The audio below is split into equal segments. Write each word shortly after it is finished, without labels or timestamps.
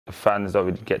fans don't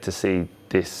really get to see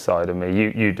this side of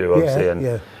me. You do, obviously,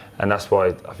 and that's why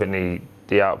I think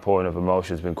the outpouring of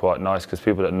emotion has been quite nice, because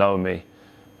people that know me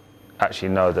actually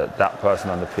know that that person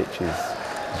on the pitch is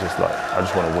just like, I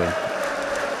just want to win.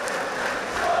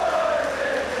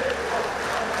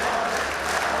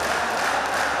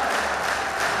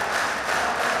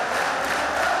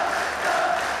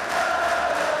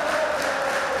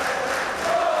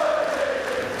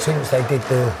 Since they did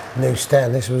the new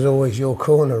stand, this was always your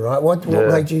corner, right? What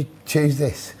made you choose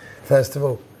this, first of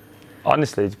all?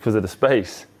 Honestly, because of the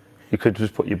space. You could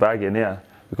just put your bag in here,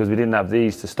 because we didn't have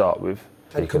these to start with.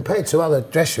 And compared to other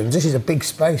dressing rooms, this is a big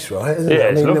space, right? Isn't it?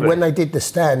 I mean, lovely. When they did the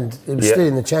stand, it was still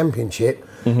in the Championship.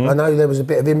 I know there was a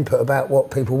bit of input about what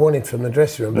people wanted from the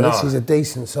dressing room, but this is a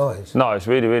decent size. No, it's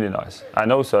really, really nice.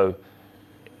 And also,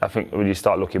 I think when you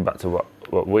start looking back to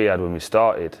what we had when we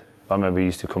started, I remember we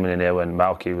used to come in here when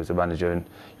Malky was the manager, and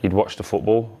you'd watch the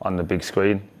football on the big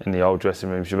screen in the old dressing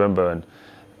rooms. You remember, and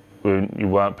when you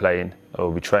weren't playing, or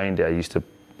we trained there, you used to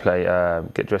play,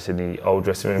 get dressed in the old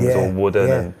dressing room. It was all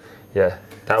wooden, and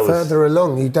that was further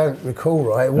along. You don't recall,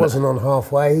 right? It wasn't on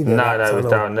halfway either. No, it was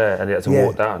down there, and you had to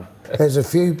walk down. There's a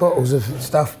few bottles of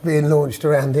stuff being launched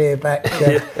around here back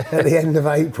at the end of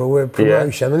April with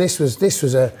promotion.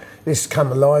 And this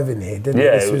come alive in here, didn't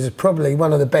it? This was probably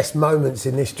one of the best moments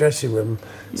in this dressing room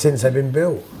since they've been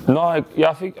built. No, I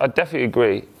definitely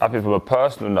agree. I think from a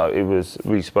personal note,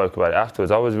 we spoke about it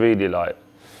afterwards. I was really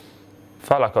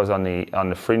felt like I was on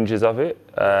the fringes of it.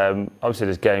 Obviously,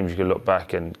 there's games you can look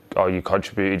back and, oh, you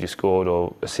contributed, you scored,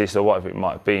 or assisted, or whatever it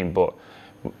might have been, but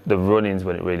the run-ins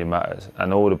when it really matters,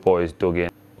 and all the boys dug in.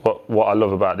 What I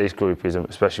love about this group is,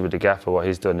 especially with the gaffer, what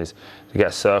he's done is to get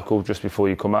a circle just before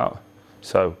you come out.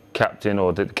 So captain,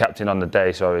 or the captain on the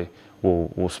day, sorry,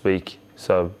 will speak.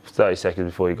 So 30 seconds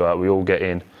before you go out, we all get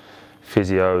in,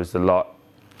 physios, the lot,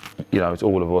 it's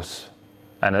all of us.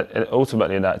 And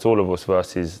ultimately in that, it's all of us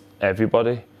versus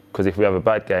everybody. Because if we have a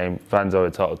bad game, fans are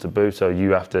entitled to boo, so you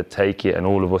have to take it and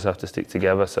all of us have to stick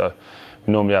together. So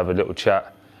we normally have a little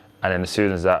chat, and then as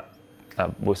soon as that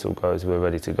whistle goes, we're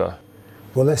ready to go.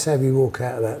 Well, let's have you walk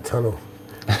out of that tunnel.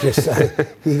 Just so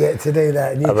you get to do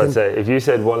that. And I was about to say, if you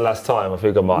said one last time, I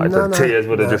think I might have. Tears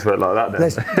would have just went like that then.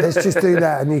 Let's just do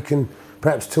that, and you can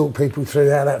perhaps talk people through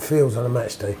how that feels on a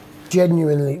match day.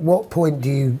 Genuinely, what point do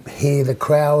you hear the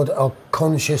crowd are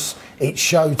conscious it's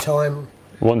show time?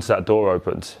 Once that door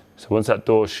opens. So once that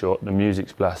door's shut, the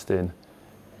music's blasting,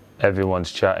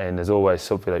 everyone's chatting, there's always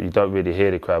something that you don't really hear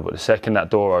the crowd, but the second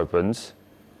that door opens,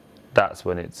 that's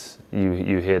when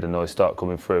you hear the noise start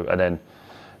coming through. And then,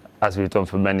 as we've done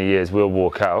for many years, we'll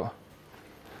walk out,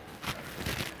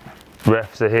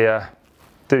 refs are here,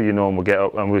 do your normal get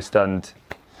up, and we stand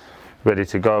ready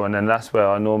to go. And then that's where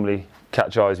I normally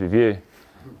catch eyes with you,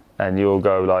 and you'll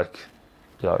go like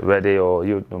ready, or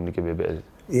you'll normally give me a bit of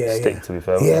stick, to be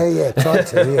fair.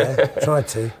 Try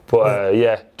to.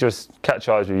 But just catch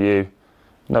eyes with you,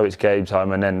 know it's game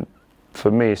time, and then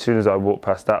for me, as soon as I walk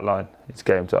past that line, it's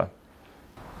game time.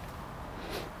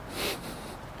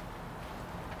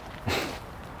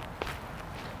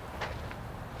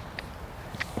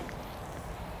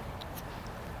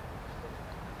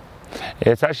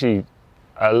 It's actually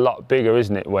a lot bigger,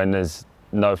 isn't it, when there's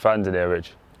no fans in there,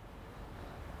 Rich?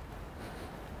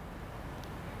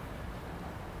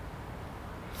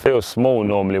 Feels small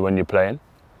normally when you're playing.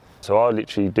 So I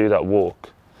literally do that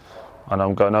walk, and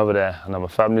I'm going over there, and my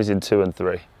family's in 2 and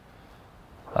 3.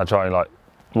 I try and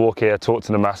walk here, talk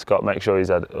to the mascot, make sure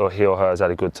he or her has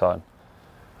had a good time.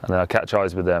 And then I catch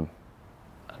eyes with them,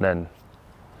 and then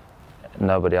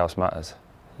nobody else matters.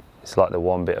 It's like the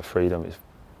one bit of freedom. It's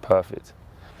perfect.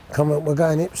 Come on, we're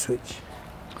going Ipswich.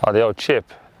 Oh, the old chip.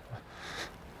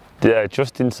 Yeah,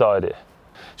 just inside it.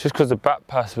 Just because the back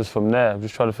pass was from there, I'm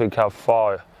just trying to think how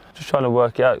far. Just trying to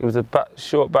work it out. It was a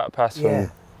short back pass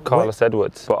from Carlos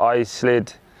Edwards. But I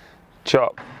slid,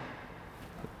 chop,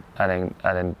 and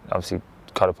then obviously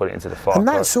kind of put it into the far. And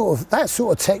that sort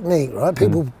of technique, right?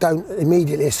 People don't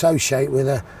immediately associate with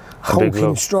a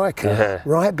hulking striker,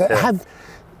 right? But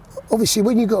obviously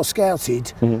when you got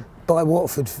scouted by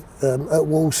Watford at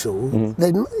Walsall,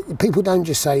 then people don't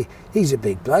just say he's a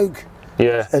big bloke.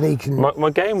 Yeah, and he can. My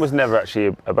game was never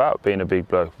actually about being a big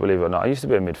bloke, believe it or not. I used to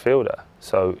be a midfielder,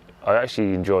 so I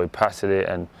actually enjoyed passing it,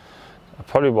 and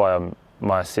probably why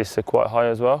my assists are quite high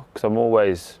as well, because I'm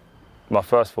always, my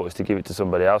first thought is to give it to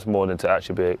somebody else more than to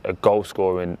actually be a goal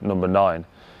scorer in number 9,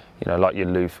 like your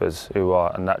Lufas, who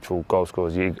are natural goal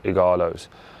scorers, your Igalos.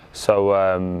 So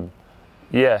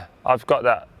I've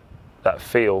got that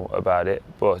feel about it,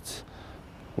 but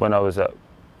when I was at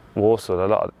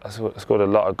Walsall, I scored a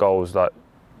lot of goals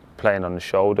playing on the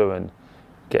shoulder and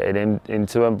getting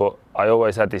into them. But I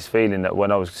always had this feeling that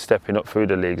when I was stepping up through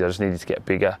the leagues, I just needed to get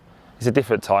bigger. It's a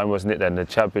different time, wasn't it then? The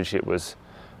Championship was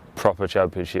proper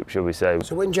Championship, shall we say.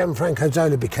 So when Gianfranco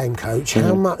Zola became coach,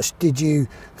 how much did you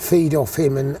feed off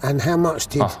him, and how much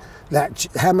did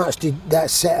that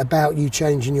set about you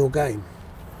changing your game?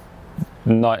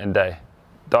 Night and day.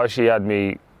 Daishi had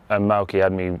me and Malky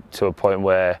had me to a point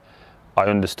where I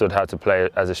understood how to play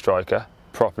as a striker,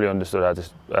 properly understood how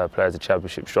to play as a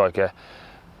Championship striker.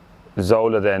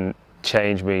 Zola then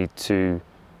changed me to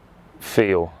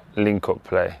feel, link-up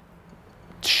play,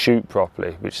 shoot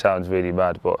properly, which sounds really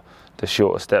mad, but the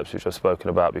shorter steps, which I've spoken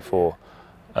about before,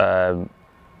 and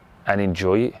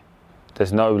enjoy it.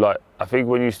 There's no, like, I think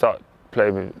when you start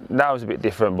playing with, now it's a bit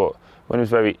different, but when it was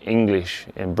very English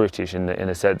and British in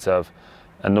the sense of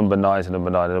a number 9 to number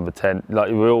 9 and number 10, like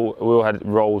we all had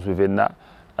roles within that,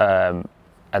 and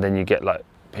then you get like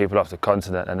people off the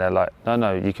continent and they're like,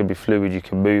 no, you can be fluid, you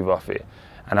can move off it.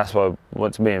 And that's why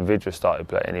once me and Vidra started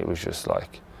playing, it was just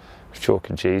like chalk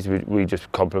and cheese. We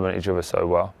just complement each other so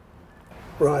well.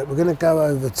 Right, we're going to go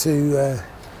over to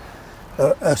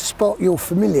a spot you're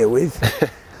familiar with.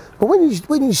 But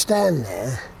when you stand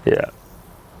there, yeah.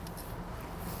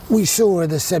 We saw her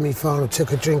the semi-final,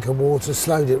 took a drink of water,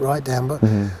 slowed it right down, but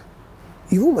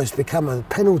you've almost become a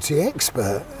penalty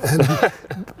expert.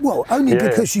 And, well, only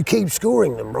because you keep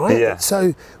scoring them, right? Yeah.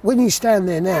 So when you stand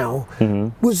there now,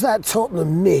 was that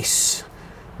Tottenham miss,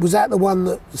 was that the one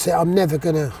that said, I'm never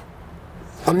gonna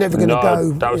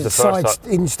go that was the first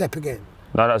time. instep again?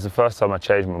 No, that was the first time I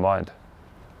changed my mind.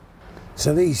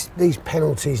 So these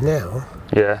penalties now,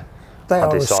 yeah, they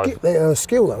are a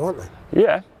skill though, aren't they?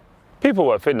 Yeah. People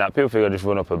won't think that. People think I just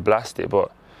run up and blast it,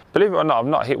 but believe it or not, I've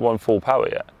not hit one full power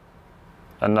yet.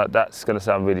 And that's going to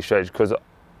sound really strange because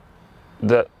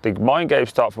the mind games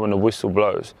start from when the whistle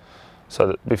blows. So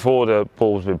that before the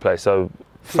ball's been played, so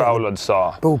foul on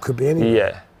Sarr. Ball could be anywhere.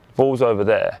 Yeah, ball's over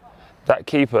there. That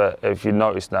keeper, if you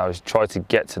notice now, is trying to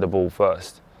get to the ball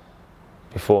first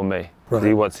before me. Right.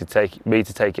 He wants me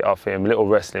to take it off him. Little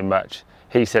wrestling match.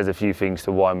 He says a few things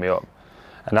to wind me up.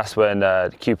 And that's when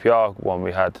the QPR one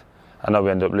we had, I know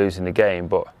we ended up losing the game,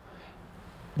 but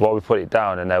while we put it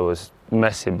down and there was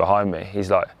messing behind me, he's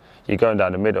like, you're going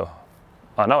down the middle.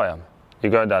 I know I am.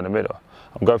 You're going down the middle.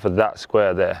 I'm going for that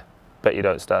square there. Bet you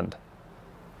don't stand.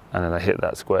 And then I hit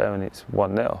that square and it's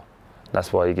 1-0.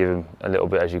 That's why you give him a little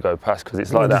bit as you go past, because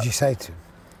it's like that. What did you say to him?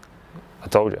 I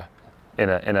told you, in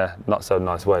a not so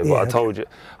nice way, but okay.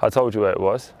 I told you where it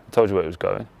was. I told you where it was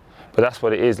going. But that's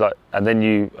what it is like. And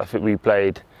then I think we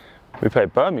played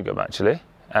Birmingham actually.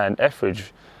 And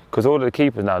Etheridge, because all of the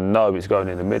keepers now know it's going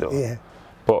in the middle. Yeah.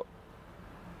 But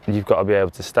you've got to be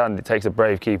able to stand. It takes a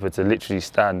brave keeper to literally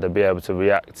stand and be able to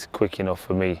react quick enough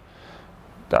for me.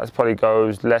 That probably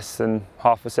goes less than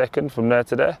half a second from there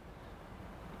to there.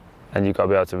 And you've got to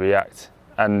be able to react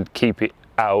and keep it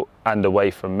out and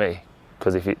away from me.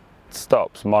 Because if it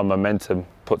stops, my momentum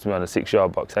puts me on a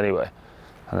 6-yard box anyway.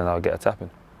 And then I'll get a tap in.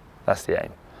 That's the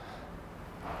aim.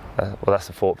 Well, that's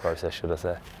the thought process, should I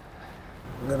say.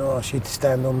 I'm going to ask you to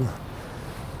stand on.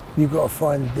 You've got to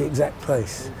find the exact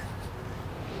place.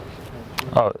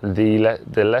 Oh, the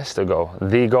Leicester goal,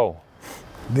 the goal.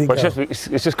 But it's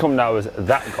just come now as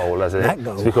that goal, hasn't it? That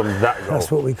goal. It's become that goal. That's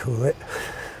what we call it.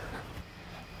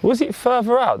 Was it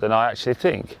further out than I actually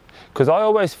think? Because I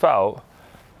always felt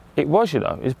it was,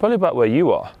 it's probably about where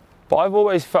you are. But I've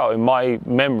always felt in my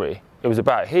memory it was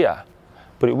about here,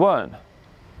 but it weren't.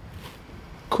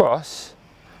 Cross.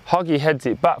 Huggy heads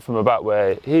it back from about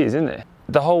where he is, isn't it?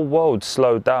 The whole world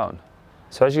slowed down.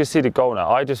 So as you can see the goal now,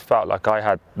 I just felt like I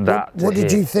had that. What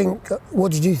did you think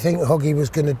Huggy was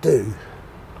going to do?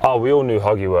 Oh, we all knew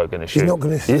Huggy weren't going to shoot. He's not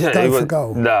going to go for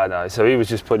goal? No. So he was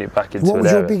just putting it back into What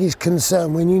was your biggest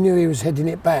concern when you knew he was heading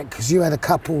it back? Because you had a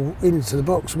couple into the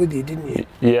box with you, didn't you?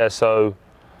 Yeah, so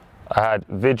I had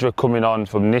Vidra coming on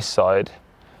from this side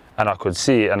and I could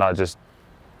see it and I just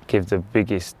give the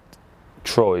biggest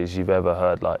Troy's you've ever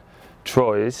heard. Like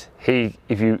Troy's,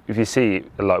 if you see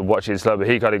it, like watching it slow, but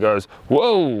he kind of goes,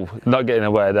 whoa, not getting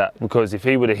away of that, because if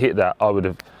he would have hit that, I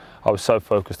was so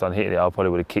focused on hitting it, I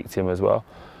probably would have kicked him as well.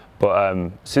 But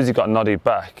as soon as he got nodded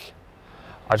back,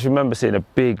 I just remember seeing a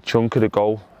big chunk of the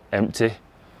goal empty.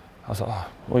 I was like, oh,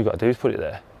 all you got to do is put it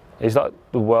there. It's like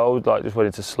the world like just went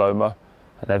into slow-mo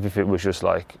and everything was just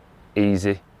like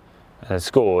easy. And I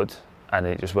scored and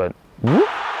it just went, whoop.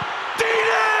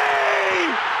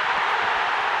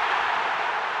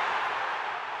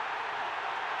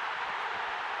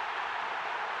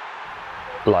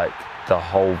 Like the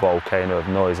whole volcano of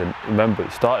noise, and remember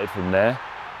it started from there,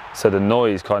 so the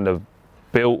noise kind of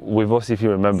built with us, if you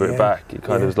remember it back. It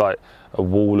kind of was like a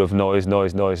wall of noise.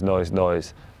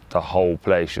 The whole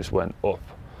place just went up.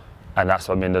 And that's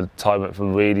what I mean, the time went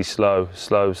from really slow,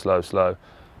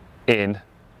 in,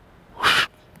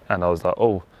 and I was like,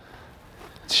 oh,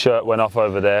 shirt went off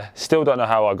over there. Still don't know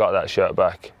how I got that shirt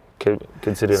back,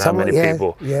 considering how many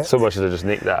people. Someone should have just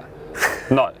nicked that.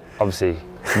 Not, obviously,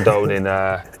 condoning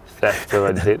theft or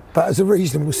anything. But as a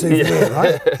reasonable souvenir,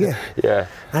 right? Yeah.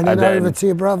 And then over to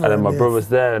your brother. And then my brother's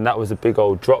there, and that was a big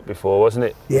old drop before, wasn't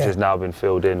it? Which has now been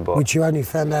filled in. But which you only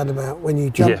found out about when you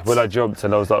jumped? Yeah, when I jumped,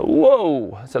 and I was like,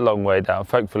 whoa, that's a long way down.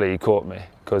 Thankfully, he caught me,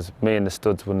 because me and the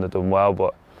studs wouldn't have done well.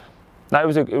 But no,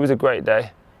 it was a great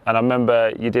day. And I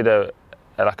remember you did a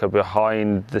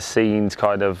behind the scenes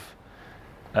kind of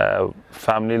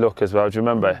family look as well. Do you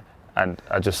remember? And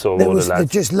I just saw all the lads. They're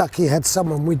just lucky you had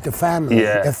someone with the family,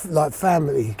 like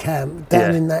family camp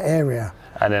down in that area.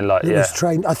 And then like, it was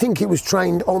trained. I think it was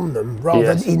trained on them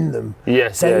rather than in them.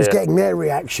 So it was getting their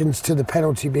reactions to the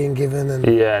penalty being given. And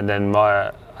and then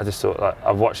I just thought, like,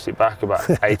 I've watched it back about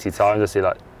 80 times. I see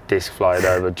like disc flying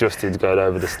over, Justin's going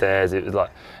over the stairs. It was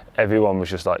like everyone was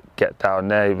just like, get down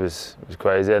there. It was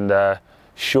crazy. And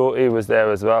Shorty was there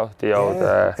as well, the old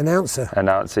announcer. And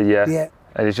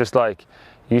it's just like,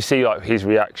 you see like his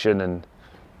reaction, and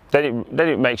then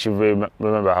it makes you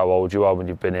remember how old you are when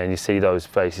you've been here, and you see those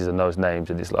faces and those names,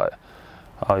 and it's like,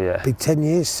 oh yeah. Be 10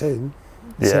 years soon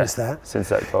since that. Since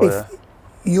that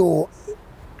goal,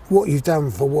 what you've done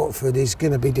for Watford is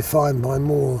going to be defined by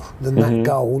more than that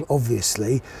goal,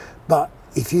 obviously. But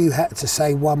if you had to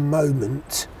say one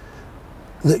moment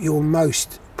that you're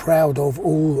most proud of,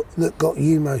 or that got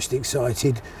you most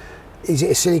excited, is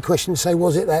it a silly question to say,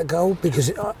 was it that goal?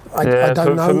 Because I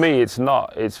don't know. For me, it's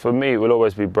not. For me, it will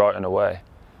always be Brighton away.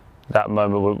 That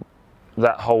moment,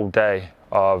 that whole day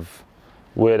of,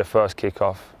 we're the first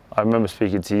kick-off. I remember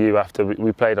speaking to you after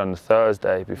we played on the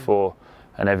Thursday before,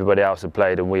 and everybody else had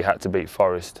played, and we had to beat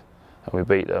Forest, and we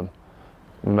beat them.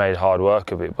 We made hard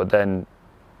work of it, but then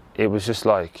it was just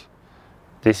like,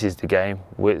 this is the game.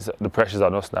 The pressure's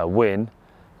on us now. Win,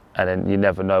 and then you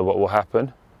never know what will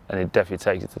happen. And it definitely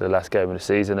takes it to the last game of the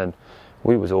season, and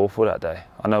we was awful that day.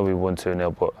 I know we won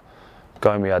 2-0, but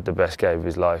Gomi had the best game of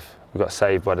his life. We got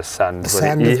saved by the sand. The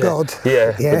sand of God.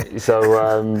 Yeah.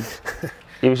 So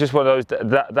it was just one of those,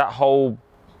 that whole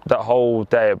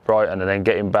day at Brighton, and then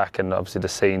getting back, and obviously the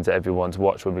scenes that everyone's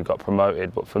watched when we got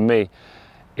promoted. But for me,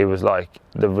 it was like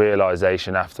the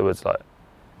realisation afterwards, like,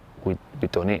 we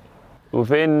done it. I've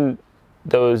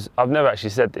never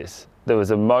actually said this, there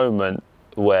was a moment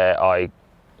where I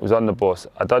was on the bus.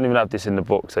 I don't even have this in the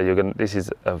book, so this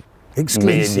is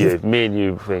exclusive. Me and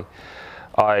you thing.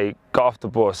 I got off the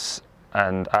bus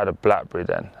and I had a Blackberry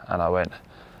then, and I went,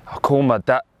 I'll call my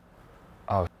dad.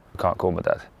 Oh, I can't call my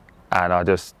dad. And I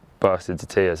just burst into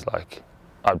tears. Like,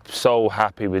 I'm so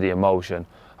happy with the emotion.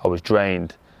 I was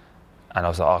drained, and I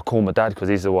was like, I'll call my dad, because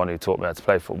he's the one who taught me how to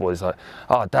play football. He's like,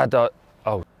 oh, Dad,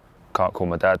 can't call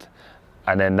my dad.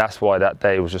 And then that's why that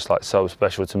day was just like so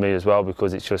special to me as well,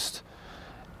 because it's just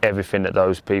everything that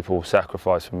those people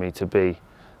sacrificed for me to be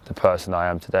the person I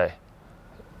am today.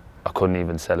 I couldn't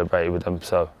even celebrate with them,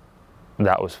 so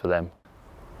that was for them.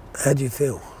 How do you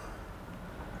feel?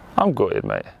 I'm gutted,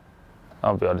 mate.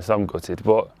 I'll be honest, I'm gutted,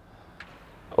 but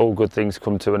all good things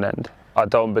come to an end. I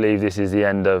don't believe this is the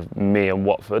end of me and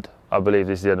Watford. I believe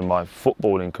this is the end of my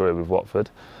footballing career with Watford.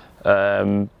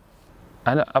 And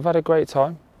I've had a great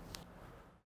time.